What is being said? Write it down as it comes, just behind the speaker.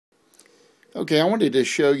Okay, I wanted to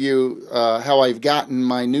show you how I've gotten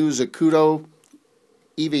my new Zacuto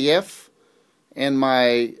EVF and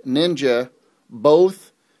my Ninja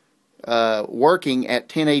both working at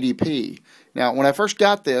 1080p. Now, when I first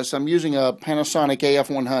got this, I'm using a Panasonic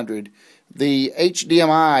Af100. The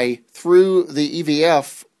HDMI through the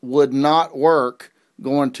EVF would not work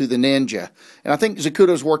going to the Ninja. And I think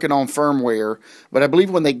Zacuto's working on firmware, but I believe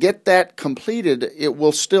when they get that completed, it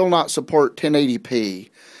will still not support 1080p.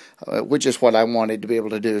 Which is what I wanted to be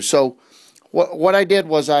able to do. So what I did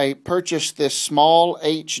was I purchased this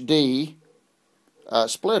SmallHD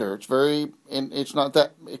splitter. It's not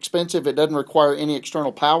that expensive. It doesn't require any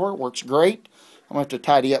external power. Works great. I'm going to have to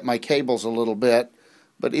tidy up my cables a little bit.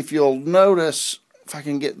 But if you'll notice, if I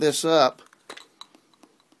can get this up,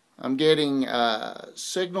 I'm getting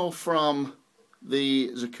signal from the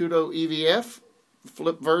Zacuto EVF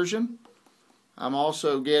flip version. I'm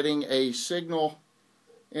also getting a signal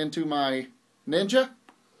into my Ninja,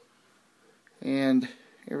 and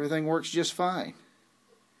everything works just fine.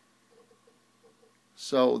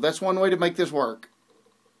 So that's one way to make this work.